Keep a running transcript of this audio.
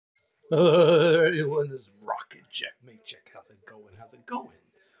Everyone, this is Rocket Jeff Matejek. How's it going? How's it going?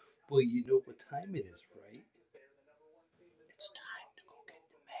 Well, you know what time it is, right? It's time to go get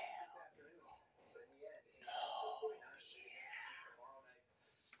the mail. Oh,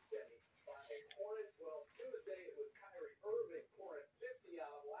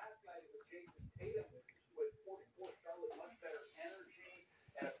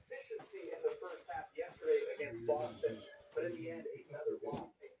 Efficiency in the first half yesterday against Boston, but in the end, another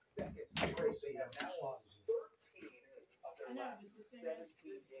loss, a second straight. They have now lost 13 of their last 17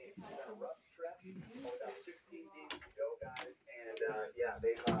 games. It's been a rough stretch. About 15 games to go, guys, and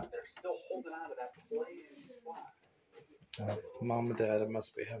they're still holding on to that play-in spot. Mom and Dad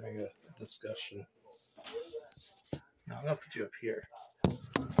must be having a discussion. No, I'm gonna put you up here.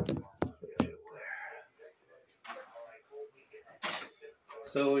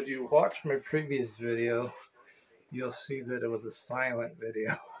 So if you watch my previous video, you'll see that it was a silent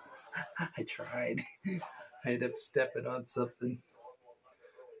video. I tried. I ended up stepping on something.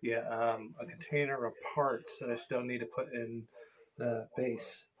 Yeah, a container of parts that I still need to put in the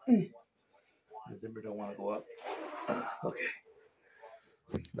base. The zipper don't want to go up. Okay,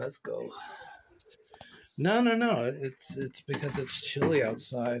 let's go. No. It's because it's chilly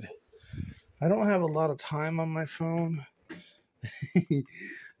outside. I don't have a lot of time on my phone.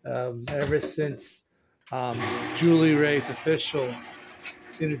 Ever since Julie Ray's official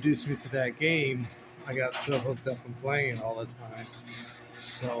introduced me to that game, I got so hooked up in playing all the time.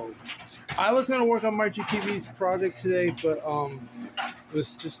 So I was gonna work on Margie TV's project today, but it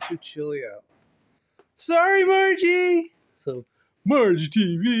was just too chilly out. Sorry, Margie. So Margie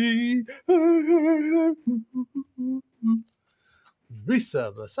TV,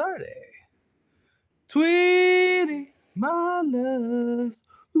 Risa Basarde, Tweety, my loves,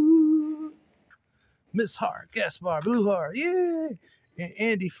 ooh. Miss Hart, Gaspar, Blue Heart, yeah, and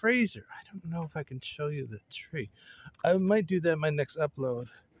Andy Fraser. I don't know if I can show you the tree. I might do that in my next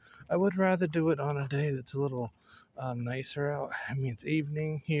upload. I would rather do it on a day that's a little nicer out. I mean, it's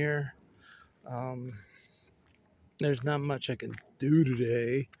evening here. There's not much I can do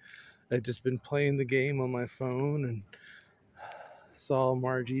today. I've just been playing the game on my phone and saw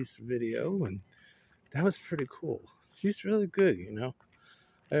Margie's video, and that was pretty cool. She's really good, you know.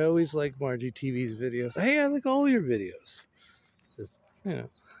 I always like Margie TV's videos. Hey, I like all your videos. Just, you know.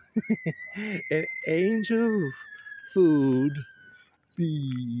 An angel food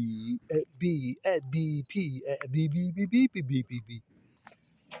B at B at BP at B.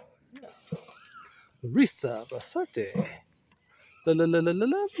 Risa Basarte.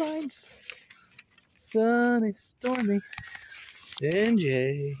 Love lines. Sunny, stormy.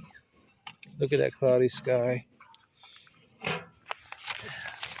 NJ. Look at that cloudy sky.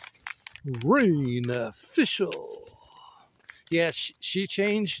 Rain official. Yeah, she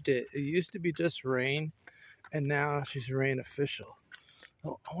changed it. It used to be just rain, and now she's rain official.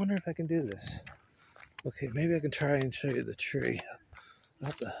 Oh, I wonder if I can do this. Okay, maybe I can try and show you the tree.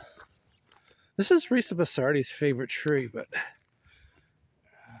 This is Risa Basardi's favorite tree, but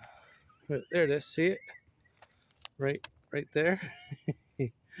there it is. See it? Right there.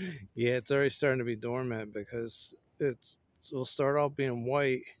 Yeah, it's already starting to be dormant because it'll start off being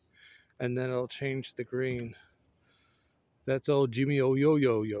white, and then it'll change to green. That's old Jimmy O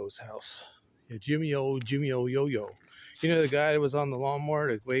Yo-Yo's house. Yeah, Jimmy O Yo-Yo. You know the guy that was on the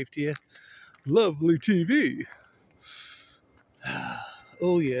lawnmower that waved to you? Lovely TV.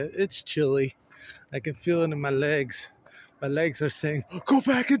 Oh yeah, it's chilly. I can feel it in my legs. My legs are saying, go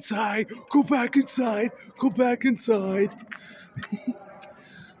back inside, go back inside, go back inside.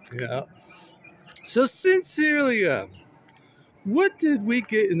 Yeah. So sincerely, what did we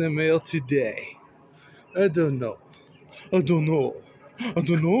get in the mail today? I don't know.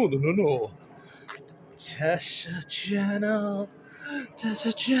 Tessa Channel.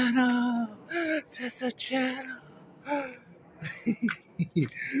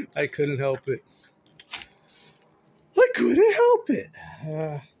 I couldn't help it.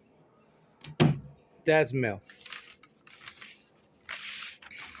 Dad's mail.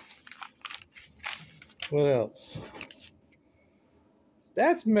 What else?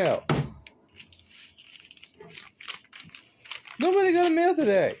 Dad's mail. Nobody got a mail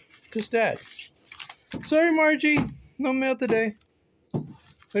today. Just Dad. Sorry, Margie. No mail today.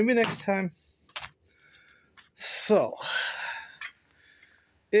 Maybe next time. So,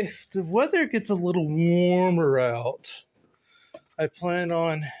 if the weather gets a little warmer out, I plan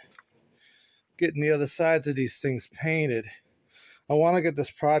on getting the other sides of these things painted. I want to get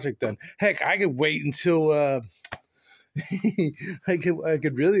this project done. Heck, I could wait until I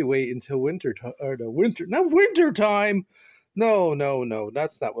could really wait until winter time. No, no, no.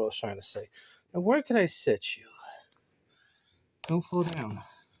 That's not what I was trying to say. Now, where can I sit you? Don't fall down.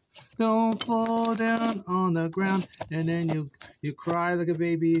 Don't fall down on the ground, and then you cry like a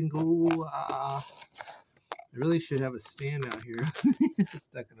baby and go, ah. I really should have a stand out here. It's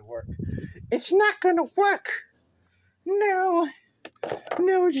not going to work. It's not going to work. No.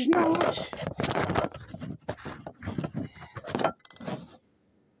 No, it's not.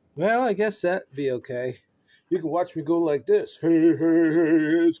 Well, I guess that'd be okay. You can watch me go like this. Hey, hey,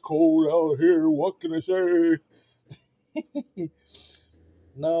 hey, it's cold out here. What can I say?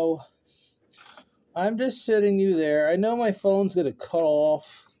 No. I'm just sitting you there. I know my phone's going to cut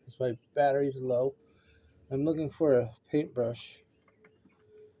off because my battery's low. I'm looking for a paintbrush.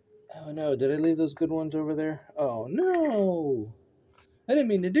 Oh, no. Did I leave those good ones over there? Oh, no. I didn't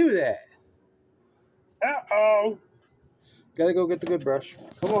mean to do that. Uh-oh. Gotta go get the good brush.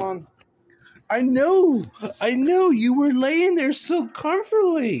 Come on. I know. You were laying there so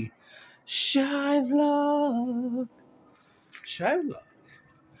comfortably. Shy vlog.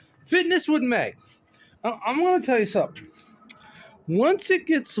 Fitness with Meg. I'm going to tell you something. Once it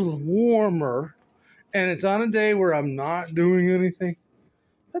gets warmer and it's on a day where I'm not doing anything,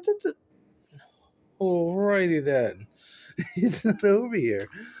 alrighty then. It's not over here.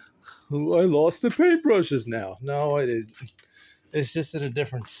 Oh, I lost the paintbrushes now. No, I didn't. It's just in a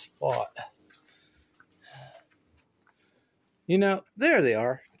different spot. You know, there they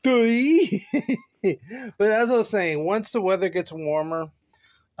are. But as I was saying, once the weather gets warmer,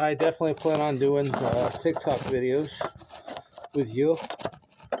 I definitely plan on doing TikTok videos with you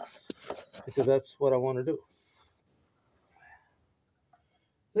because that's what I want to do.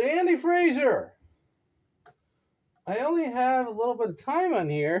 So Andy Fraser, I only have a little bit of time on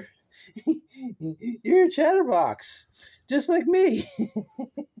here. You're a chatterbox, just like me.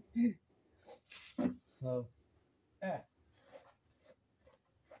 So, yeah.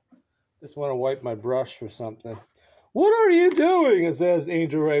 Just want to wipe my brush or something. What are you doing? As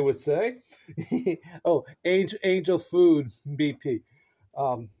Angel Ray would say. Oh, Angel Food BP.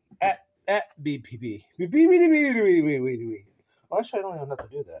 At BPB. Oh, actually, I don't even have to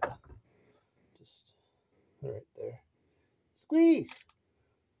do that. Just right there. Squeeze.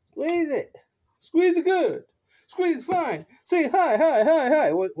 Squeeze it. Squeeze it good. Squeeze fine. Say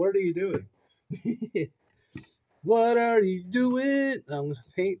hi. What are you doing? What are you doing? I'm going to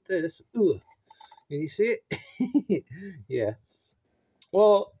paint this. Ugh. Can you see it? Yeah.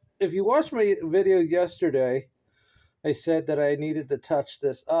 Well, if you watched my video yesterday, I said that I needed to touch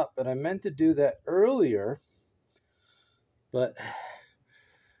this up, and I meant to do that earlier, but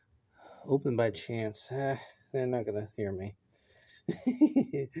open by chance. They're not going to hear me.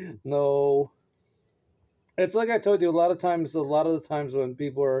 No. It's like I told you, a lot of the times when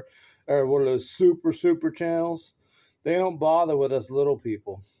people are one of those super channels, they don't bother with us little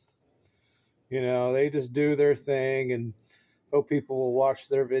people. You know, they just do their thing and hope people will watch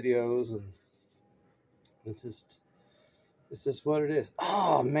their videos, and it's just what it is.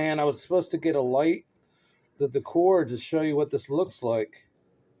 Oh man, I was supposed to get a light, the cord, to show you what this looks like.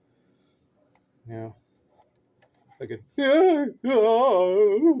 Yeah. I could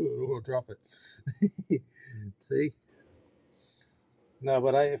we'll drop it. See? No,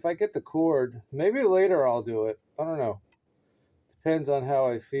 but if I get the cord, maybe later I'll do it. I don't know. Depends on how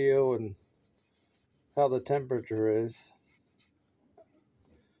I feel and how the temperature is.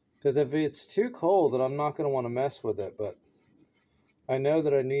 Because if it's too cold, then I'm not going to want to mess with it. But I know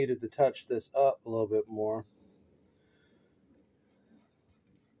that I needed to touch this up a little bit more.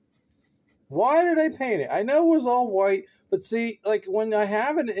 Why did I paint it? I know it was all white, but see, like when I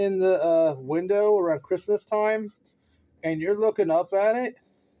have it in the window around Christmas time, and you're looking up at it,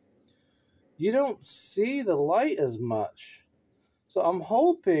 you don't see the light as much. So I'm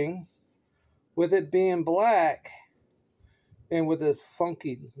hoping with it being black and with this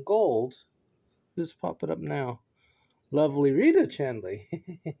funky gold, just pop it up now. Lovely Rita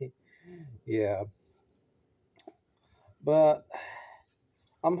Chandley. Yeah. But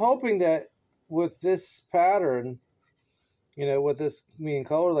I'm hoping that with this pattern, you know, with this being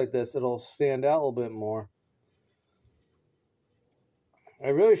color like this, it'll stand out a little bit more. I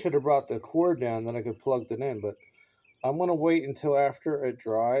really should have brought the cord down, then I could plug it in, but I'm going to wait until after it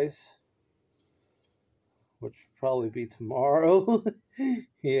dries, which will probably be tomorrow.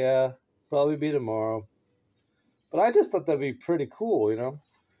 Yeah, probably be tomorrow. But I just thought that'd be pretty cool, you know?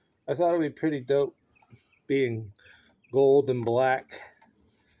 I thought it'd be pretty dope being gold and black.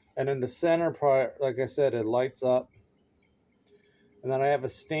 And in the center part, like I said, it lights up. And then I have a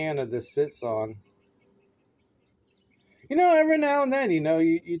stand that this sits on. You know, every now and then, you know,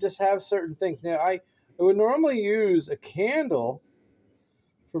 you just have certain things. Now, I would normally use a candle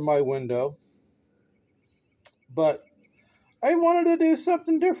for my window, but I wanted to do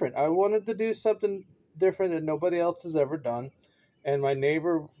something different. I wanted to do something different that nobody else has ever done. And my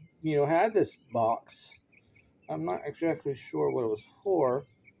neighbor, had this box. I'm not exactly sure what it was for,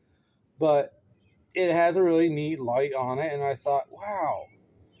 but it has a really neat light on it. And I thought, wow,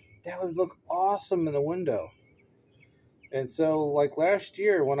 that would look awesome in the window. And so, like last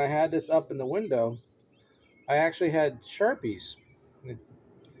year, when I had this up in the window, I actually had Sharpies.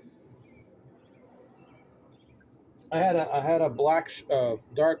 I had a black,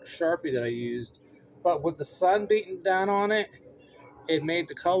 dark Sharpie that I used, but with the sun beating down on it, it made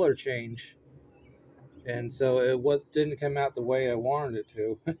the color change, and so it didn't come out the way I wanted it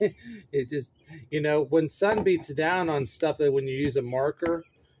to. It just, when sun beats down on stuff, that when you use a marker,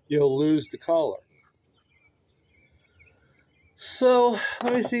 you'll lose the color. So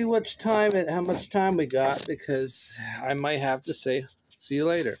let me see how much time we got, because I might have to say see you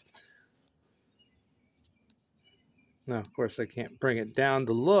later. No, of course I can't bring it down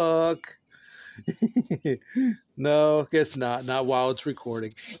to look. No, guess not. Not while it's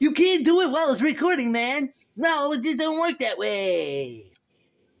recording. You can't do it while it's recording, man. No, it just don't work that way.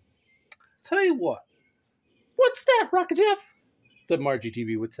 Tell you what. What's that, Rocket Jeff? That's what Margie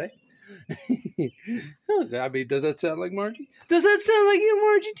TV would say. I mean, does that sound like Margie? Does that sound like you,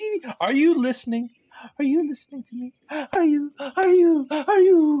 Margie TV? Are you listening? Are you listening to me? Are you?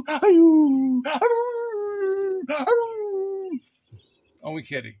 Only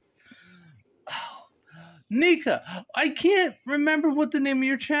kidding. Oh, Nika, I can't remember what the name of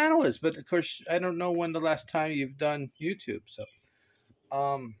your channel is, but of course I don't know when the last time you've done YouTube. So,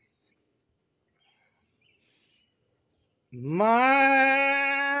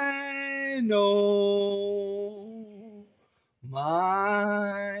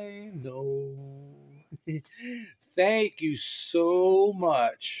 Thank you so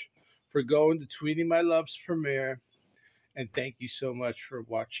much for going to Tweeting My Love's premiere, and thank you so much for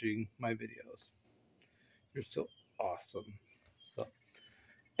watching my videos. You're so awesome. So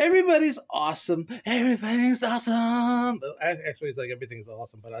everybody's awesome. Everybody's awesome. Actually, it's like everything's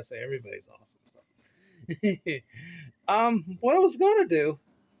awesome, but I say everybody's awesome. So. What I was going to do,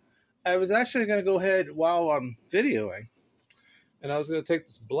 I was actually going to go ahead while I'm videoing, and I was going to take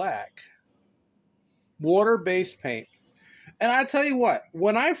this black water-based paint. And I tell you what,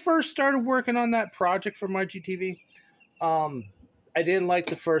 when I first started working on that project for my GTV, I didn't like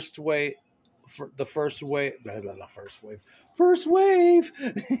the first wave. The first wave,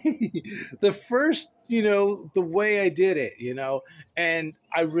 the way I did it, and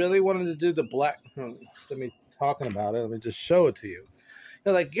I really wanted to do the black. Let me talking about it. Let me just show it to you.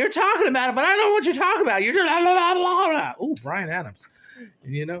 They're like, you're talking about it, but I don't know what you're talking about. You're just blah, blah, blah, blah. Oh, Bryan Adams,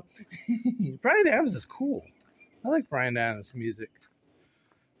 Bryan Adams is cool. I like Bryan Adams' music.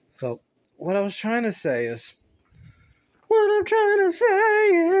 So what I was trying to say is. What I'm trying to say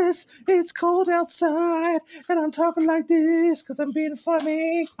is, it's cold outside, and I'm talking like this because I'm being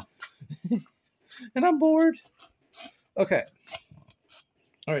funny, and I'm bored. Okay.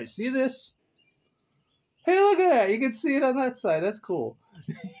 All right, see this? Hey, look at that. You can see it on that side. That's cool.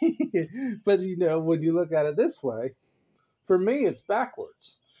 But, when you look at it this way, for me, it's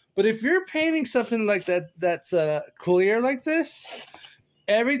backwards. But if you're painting something like that that's clear like this,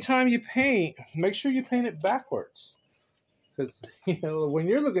 every time you paint, make sure you paint it backwards. Because, when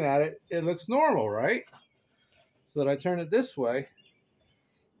you're looking at it, it looks normal, right? So I turn it this way.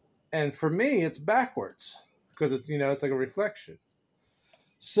 And for me, it's backwards. Because, it's like a reflection.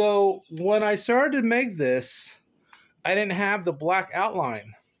 So when I started to make this, I didn't have the black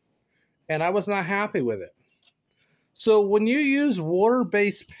outline. And I was not happy with it. So when you use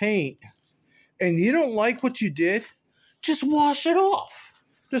water-based paint and you don't like what you did, just wash it off.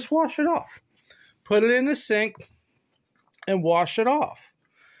 Just wash it off. Put it in the sink. And wash it off.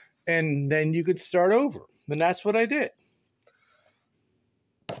 And then you could start over. And that's what I did.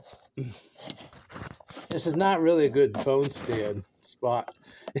 This is not really a good phone stand spot.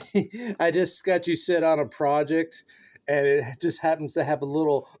 I just got you sit on a project, and it just happens to have a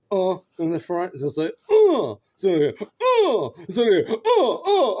little in the front. So it's like,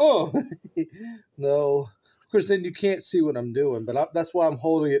 No. Of course, then you can't see what I'm doing, but that's why I'm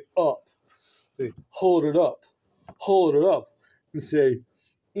holding it up. So hold it up. Hold it up and say,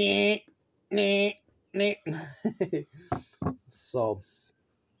 So,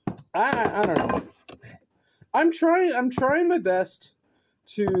 I don't know. I'm trying my best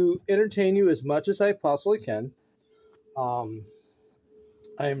to entertain you as much as I possibly can. I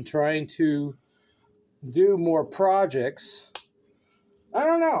am trying to do more projects. I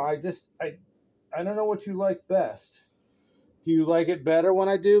don't know. I don't know what you like best. Do you like it better when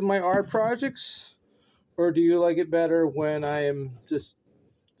I do my art projects? Or do you like it better when I am just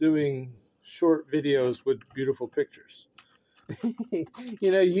doing short videos with beautiful pictures?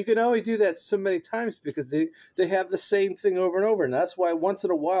 You know, you can only do that so many times because they have the same thing over and over. And that's why once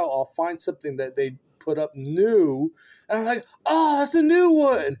in a while I'll find something that they put up new. And I'm like, oh, that's a new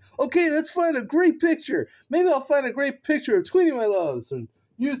one. Okay, let's find a great picture. Maybe I'll find a great picture of Tweety My Loves and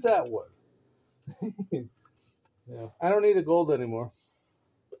use that one. Yeah, I don't need the gold anymore.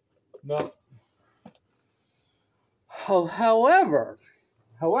 No. However,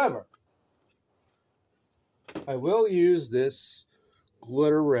 I will use this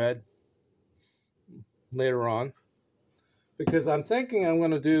glitter red later on because I'm thinking I'm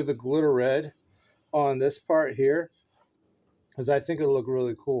going to do the glitter red on this part here because I think it'll look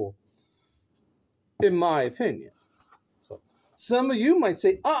really cool, in my opinion. So some of you might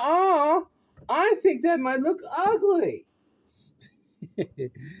say, I think that might look ugly.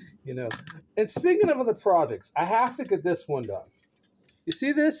 You know. And speaking of other projects, I have to get this one done. You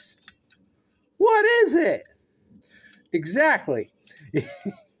see this? What is it? Exactly.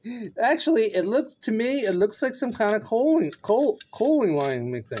 Actually, it looks like some kind of coaling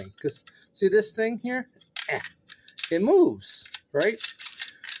lining thing. Because see this thing here? It moves, right?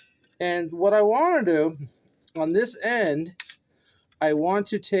 And what I want to do on this end, I want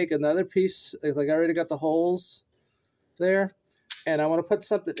to take another piece, like I already got the holes there, and I want to put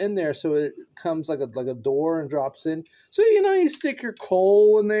something in there so it comes like a door and drops in. So, you know, you stick your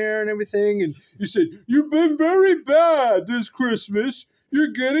coal in there and everything, and you said, you've been very bad this Christmas.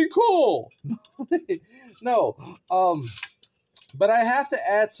 You're getting coal. No, but I have to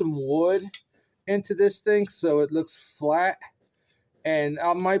add some wood into this thing so it looks flat. And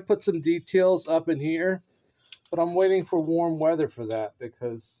I might put some details up in here, but I'm waiting for warm weather for that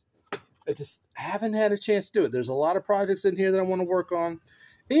because I just haven't had a chance to do it. There's a lot of projects in here that I want to work on.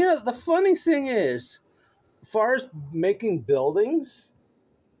 And, you know, the funny thing is, as far as making buildings,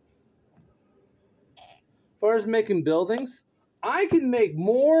 I can make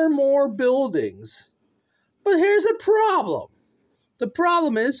more and more buildings. But here's a problem. The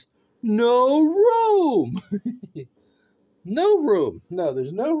problem is no room. No room. No,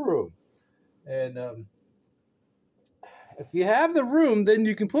 there's no room. And if you have the room, then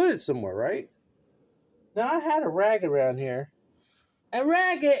you can put it somewhere, right? Now, I had a rag around here. I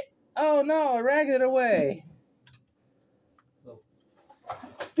rag it. Oh, no, I rag it away. So,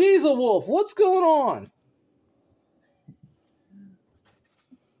 Diesel Wolf, what's going on?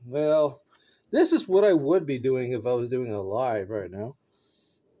 Well, this is what I would be doing if I was doing a live right now.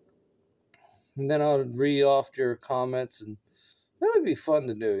 And then I'll read off your comments, and that would be fun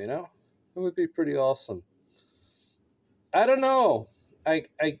to do, you know? It would be pretty awesome. I don't know. I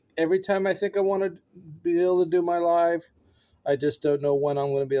every time I think I want to be able to do my live, I just don't know when I'm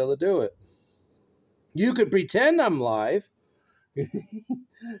going to be able to do it. You could pretend I'm live.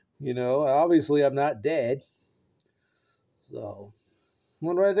 You know, obviously I'm not dead. So,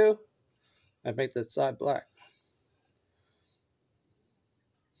 what do? I make that side black.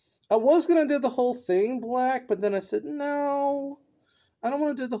 I was going to do the whole thing black, but then I said, no, I don't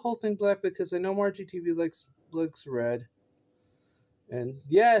want to do the whole thing black because I know Margie TV likes red. And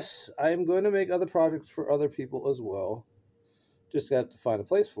yes, I am going to make other projects for other people as well. Just got to find a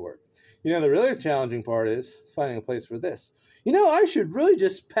place for it. You know, the really challenging part is finding a place for this. You know, I should really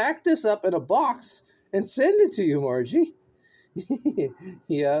just pack this up in a box and send it to you, Margie.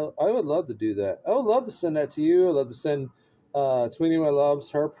 Yeah, I would love to do that. I would love to send that to you. I'd love to send Tweety My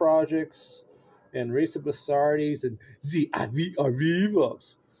Loves, her projects, and Risa Basardi's and the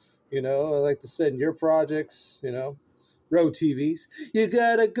Arrivas. You know, I like to send your projects, you know. Row TVs. You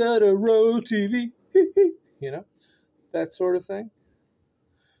gotta go to Row TV. You know, that sort of thing.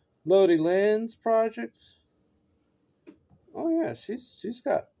 Lodi Lynn's projects. Oh yeah, she's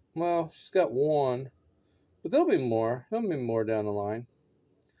got one. But there'll be more. There'll be more down the line.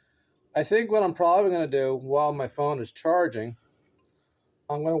 I think what I'm probably gonna do while my phone is charging,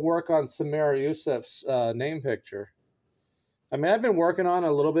 I'm gonna work on Samira Yousef's name picture. I mean, I've been working on it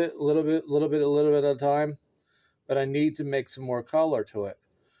a little bit at a time. But I need to make some more color to it.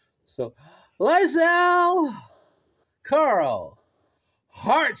 So, Lysel, Carl,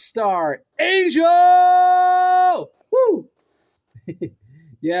 Heartstar, Angel! Woo!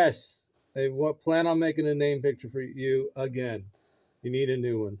 Yes, I plan on making a name picture for you again. You need a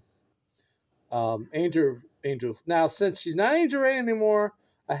new one. Angel. Now, since she's not Angel Ray anymore,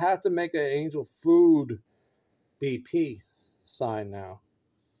 I have to make an Angel Food BP sign now.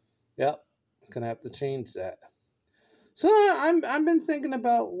 Yep, I'm going to have to change that. So I've been thinking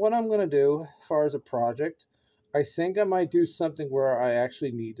about what I'm gonna do as far as a project. I think I might do something where I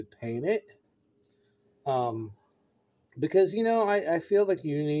actually need to paint it. Um, because I feel like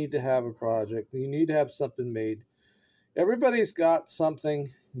you need to have a project. You need to have something made. Everybody's got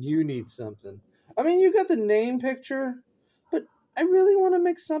something. You need something. I mean, you got the name picture, but I really want to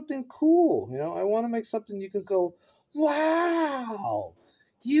make something cool. I want to make something you can go, wow,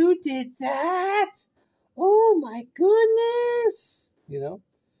 you did that. Oh my goodness.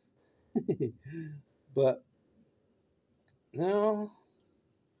 But no,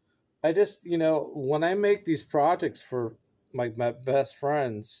 I just, when I make these projects for my best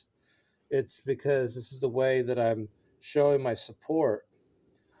friends, it's because this is the way that I'm showing my support.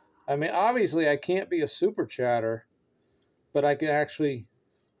 I mean, obviously, I can't be a super chatter, but I can actually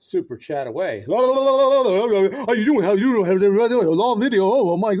super chat away. How you doing? How you doing? A long video.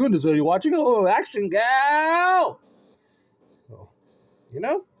 Oh my goodness, are you watching? Oh, action, gal! So, you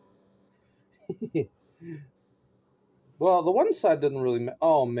know? Well, the one side doesn't really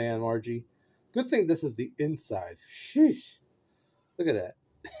oh, man, Margie. Good thing this is the inside. Sheesh. Look at that.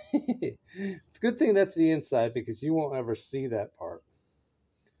 It's a good thing that's the inside because you won't ever see that part.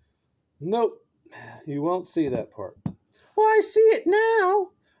 Nope. You won't see that part. Well, I see it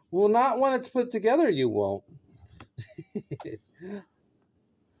now. Well, not when it's put together, you won't.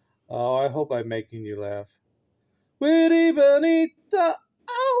 Oh, I hope I'm making you laugh. Witty Bonita.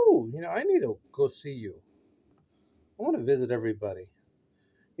 Oh, I need to go see you. I want to visit everybody.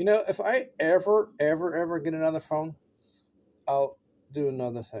 If I ever get another phone, I'll do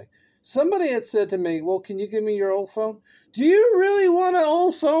another thing. Somebody had said to me, well, can you give me your old phone? Do you really want an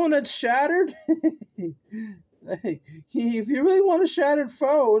old phone that's shattered? Hey, if you really want a shattered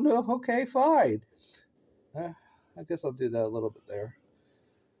phone, okay, fine. I guess I'll do that a little bit there.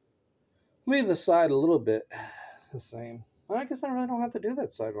 Leave the side a little bit the same. I guess I really don't have to do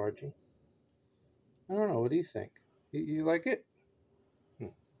that side, Margie. I don't know. What do you think? You like it? Do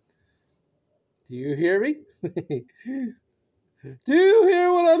you hear me? Do you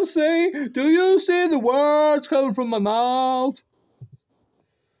hear what I'm saying? Do you see the words coming from my mouth?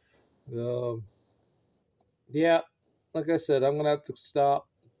 Yeah, like I said, I'm going to have to stop.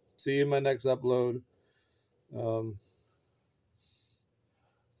 See you in my next upload. Good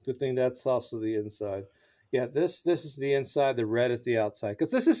thing that's also the inside. Yeah, this is the inside. The red is the outside.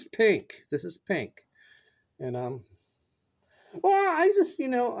 Because this is pink. This is pink. And well, I just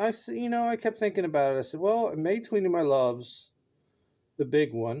I kept thinking about it. I said, well, I made Tweety My Loves, the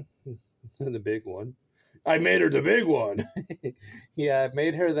big one, the big one. I made her the big one. Yeah, I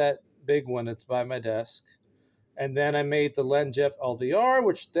made her that big one. It's by my desk. And then I made the Len Jeff LDR,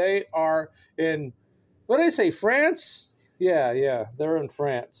 which they are in, what did I say, France? Yeah, they're in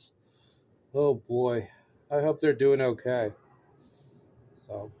France. Oh boy, I hope they're doing okay.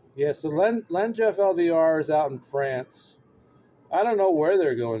 So yeah, so Len Jeff LDR is out in France. I don't know where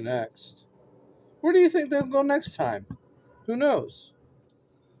they're going next. Where do you think they'll go next time? Who knows?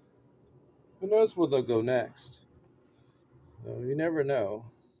 Who knows where they'll go next? You never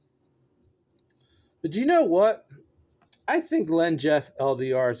know. But you know what? I think Len Jeff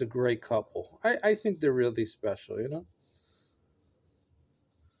LDR is a great couple. I think they're really special,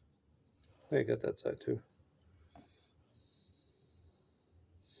 They got that side too.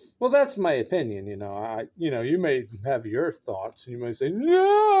 Well, that's my opinion, you may have your thoughts, and you may say,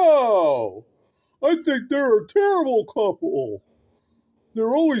 no, I think they're a terrible couple.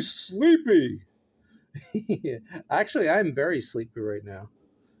 They're always sleepy. Actually, I'm very sleepy right now.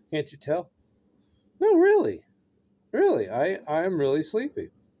 Can't you tell? No, really. Really, I'm really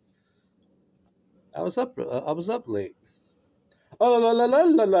sleepy. I was up late. Oh,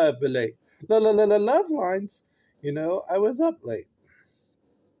 late. Love lines. I was up late.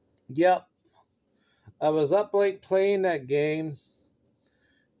 Yep. I was up late playing that game.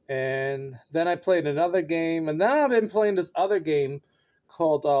 And then I played another game. And then I've been playing this other game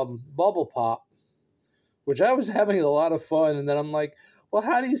called Bubble Pop, which I was having a lot of fun. And then I'm like, well,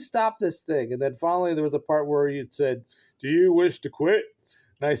 how do you stop this thing? And then finally there was a part where you'd said, do you wish to quit?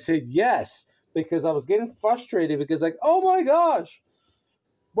 And I said, yes, because I was getting frustrated because like, oh my gosh,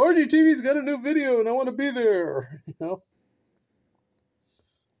 Margie TV's got a new video and I want to be there,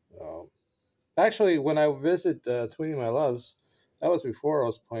 Actually, when I visit Tweety My Loves, that was before I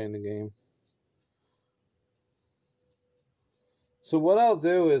was playing the game. So what I'll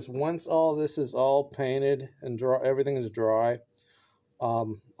do is once all this is all painted and everything is dry,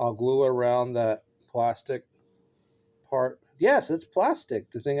 I'll glue around that plastic part. Yes, it's plastic.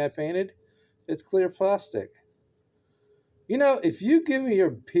 The thing I painted, it's clear plastic. If you give me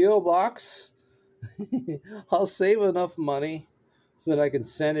your P.O. box I'll save enough money so that I can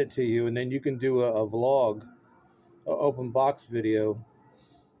send it to you, and then you can do a vlog, an open box video.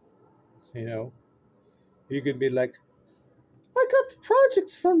 You know, you can be like, I got the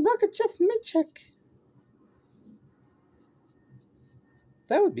projects from Rocket Jeff Matejek.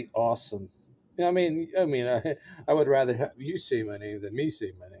 That would be awesome. I would rather have you say my name than me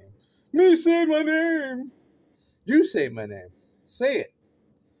say my name. Me say my name. You say my name. Say it.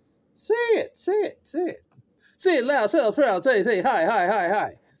 Say it. Say it. Say it. Say it loud. Say it proud. Say hi, hi, hi,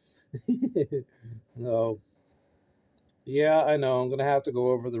 hi. No. Yeah, I know. I'm gonna have to go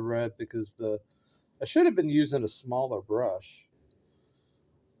over the red because I should have been using a smaller brush.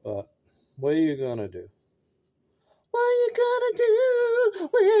 But what are you gonna do? What are you gonna do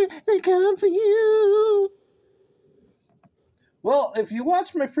when they come for you? Well, if you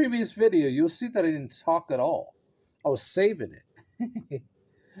watch my previous video, you'll see that I didn't talk at all. I was saving it.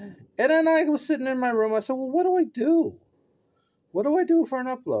 And then I was sitting in my room. I said, well, what do I do? What do I do for an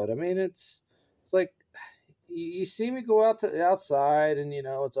upload? I mean, it's like, you see me go outside and,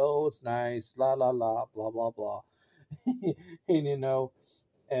 it's nice, la, la, la, blah, blah, blah. and,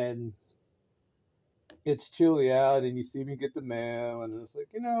 and it's chilly out and you see me get the mail and it's like,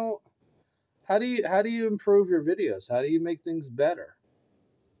 how do you improve your videos? How do you make things better?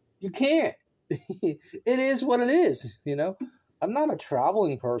 You can't. It is what it is, I'm not a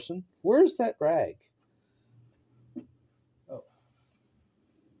traveling person. Where's that rag? Oh.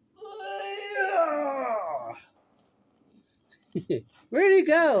 Where'd he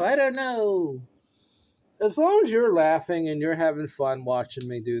go? I don't know. As long as you're laughing and you're having fun watching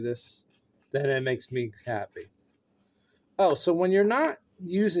me do this, then it makes me happy. Oh, so when you're not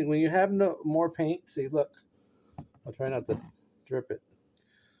when you have no more paint, see, look, I'll try not to drip it.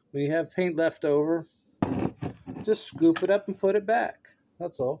 When you have paint left over, just scoop it up and put it back.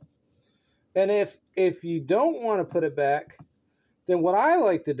 That's all. And if you don't want to put it back, then what I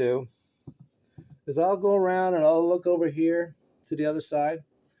like to do is I'll go around and I'll look over here to the other side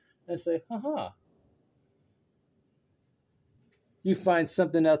and say, haha. You find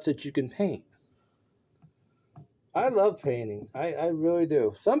something else that you can paint. I love painting. I really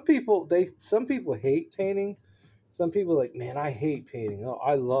do. Some people hate painting. Some people are like, man, I hate painting. Oh,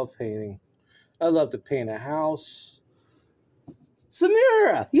 I love painting. I love to paint a house.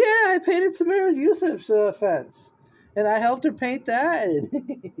 Samira! Yeah, I painted Samira Yusuf's fence. And I helped her paint that.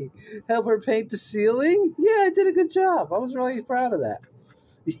 Help her paint the ceiling. Yeah, I did a good job. I was really proud of that.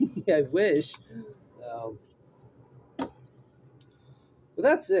 I wish. But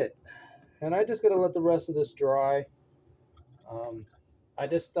that's it. And I just got to let the rest of this dry. I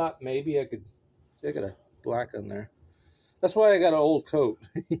just thought maybe I could... See, I got a black on there. That's why I got an old coat.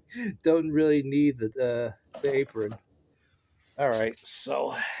 Don't really need the apron. All right,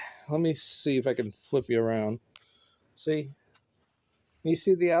 so let me see if I can flip you around. See? You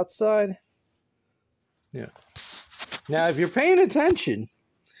see the outside? Yeah. Now, if you're paying attention,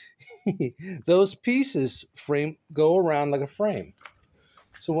 those pieces go around like a frame.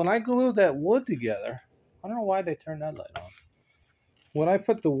 So when I glue that wood together, I don't know why they turned that light on. When I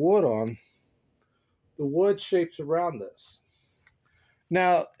put the wood on, the wood shapes around this.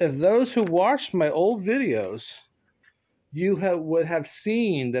 Now, if those who watched my old videos, you would have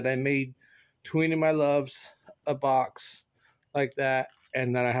seen that I made Tweenie My Loves a box like that,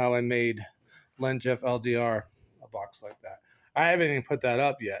 and then how I made Len Jeff LDR a box like that. I haven't even put that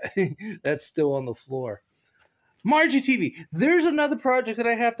up yet. That's still on the floor. Margie TV. There's another project that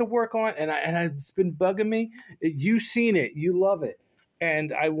I have to work on, and it's been bugging me. You've seen it. You love it.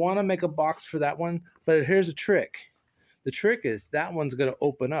 And I want to make a box for that one, but here's a trick. The trick is that one's going to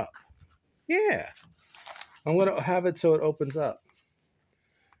open up. Yeah. I'm going to have it so it opens up.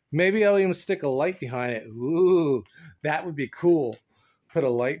 Maybe I'll even stick a light behind it. Ooh, that would be cool. Put a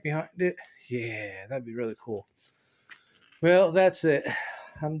light behind it. Yeah, that'd be really cool. Well, that's it.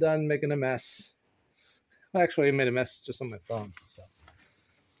 I'm done making a mess. Actually, I made a mess just on my phone. So,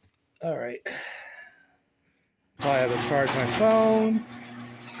 all right. I have to charge my phone.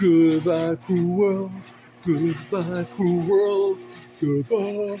 Goodbye, cruel world. Goodbye, cruel world.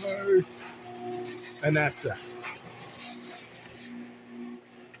 Goodbye. And that's that.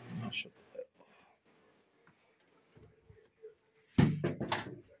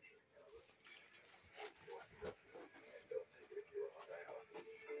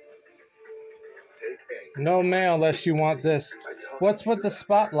 No mail unless you want this. What's with the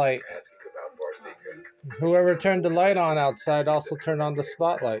spotlight? Whoever turned the light on outside also turned on the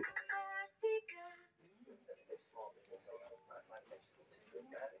spotlight.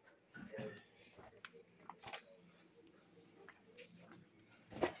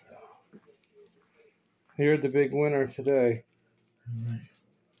 You're the big winner today. All right.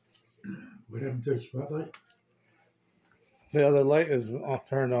 What happened to the spotlight? The other light is all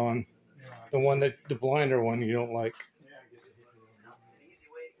turned on. The one that the blinder one you don't like.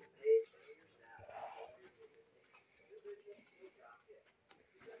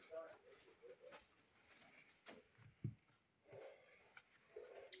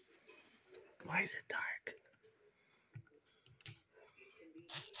 Why is it dark?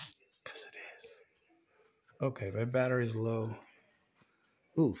 Because it is. Okay, my battery's low.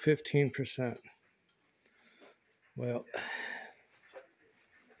 Ooh, 15%. Well,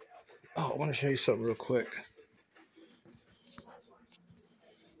 I want to show you something real quick.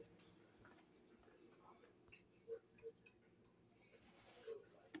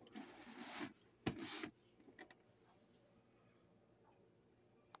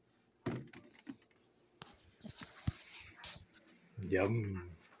 Yum.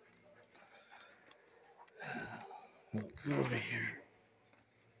 Over here.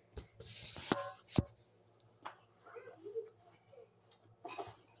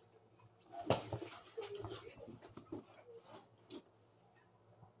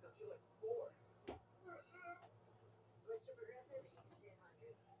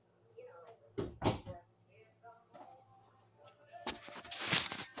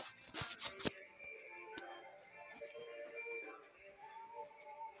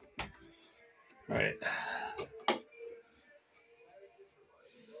 All right.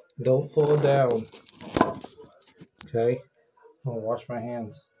 Don't fall down. Okay? I'll wash my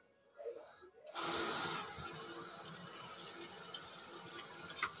hands.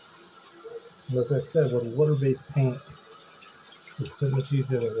 As I said, with water-based paint, it's so much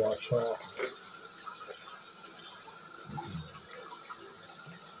easier to wash off.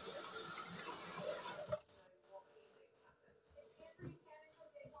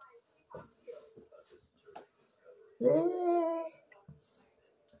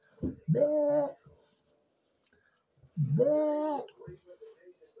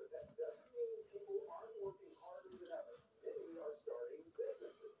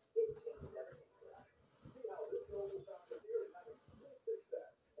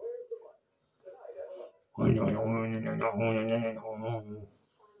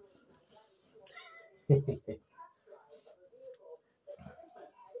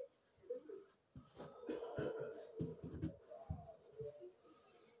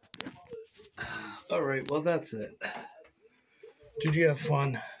 All right, well, that's it. Did you have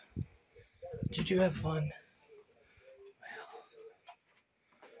fun? Did you have fun? Well,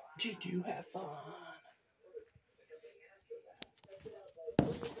 did you have fun?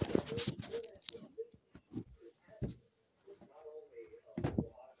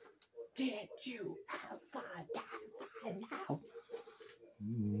 Did you have fun?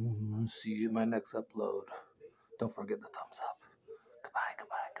 See you in my next upload. Don't forget the thumbs up.